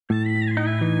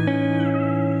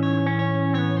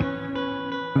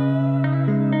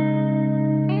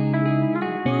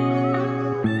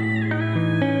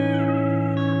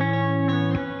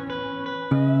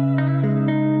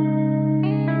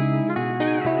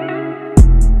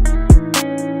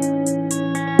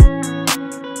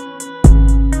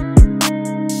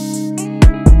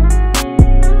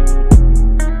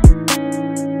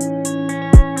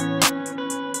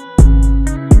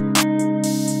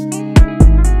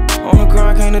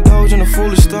in the doge and a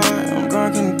foolish start. I'm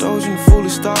drunk in the doge and a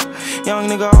foolish start. Young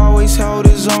nigga always held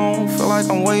his own. Feel like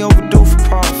I'm way overdue for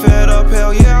pop. Fed up,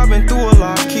 hell yeah, I've been through a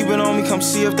lot. Keep it on me, come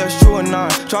see if that's true or not.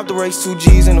 Drop the rakes, 2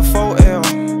 G's and a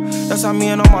 4L. That's how me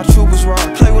and all my troopers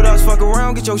rock. Play with us, fuck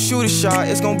around, get your shooter shot.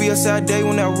 It's gonna be a sad day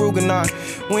when that Ruger knock.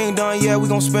 We ain't done yet, we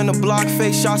gon' spin the block.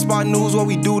 Fake shot spot news, what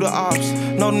we do to ops.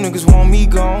 Know them niggas want me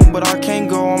gone, but I can't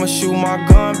go, I'ma shoot my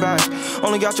gun back.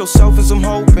 Only got yourself and some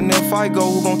hope, and if I go,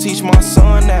 who gon' teach my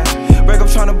son that? Break up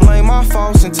tryna blame my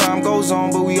faults, and time goes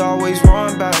on, but we always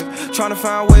run back. Tryna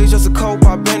find ways just to cope,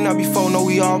 I've been there before, know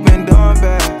we all been done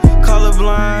bad.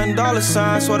 Colorblind, dollar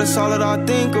signs, swear that's all that I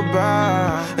think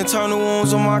about. Internal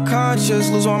wounds on my conscience,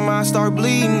 lose my mind, start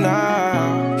bleeding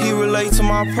now. He relate to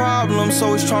my problems,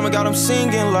 so his trauma got him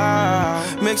singing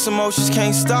loud. Mixed emotions,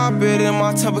 can't stop it, and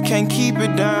my temper can't keep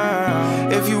it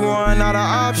down. If you run out of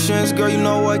options, girl, you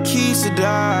know what keys to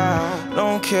die.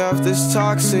 Don't care if this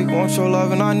toxic, want your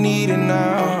love and I need it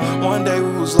now. One day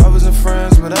we was lovers and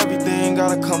friends, but everything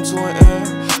gotta come to an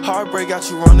end. Heartbreak got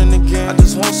you running again. I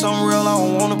just want something real, I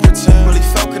don't wanna pretend. Really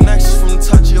felt connections from the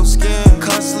touch of your skin.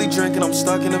 Constantly drinking, I'm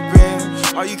stuck in a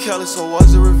binge. Are you careless or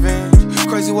was it revenge?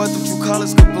 Crazy what them true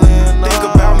colors could blend. Think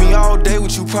about me all day,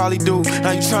 what you probably do.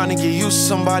 Now you trying to get used to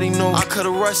somebody new. I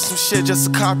could've rushed some shit just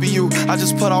to copy you. I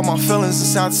just put all my feelings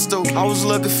inside the stew. I was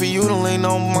looking for you to lean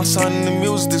on my son in the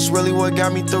music. This really what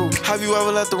got me through. Have you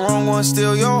ever let the wrong one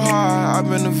steal your heart? I've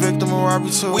been a victim of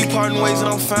robbery too. We parting ways and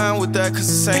I'm fine with that, cause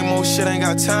the same old shit ain't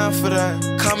got time for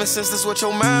that. Common sense, that's what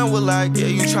your mind would like. Yeah,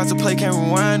 you tried to play, can't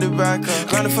rewind it back up.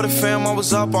 Grinding for the fam, I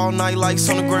was up all night. Likes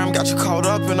on the gram, got you caught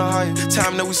up in the hype.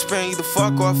 Time that we spent, either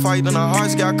fuck or fight. Then our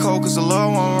hearts got cold, cause the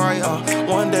love wasn't right.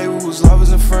 One day we was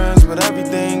lovers and friends, but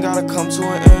everything gotta come to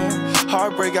an end.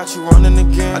 Heartbreak got you running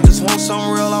again. I just want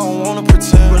something real, I don't wanna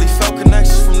pretend. Really felt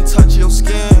connections from the touch of your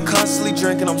skin. Constantly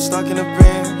drinking, I'm stuck in a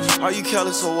binge. Are you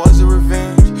careless or was it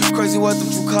revenge? Crazy what them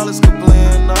true colors could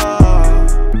blend.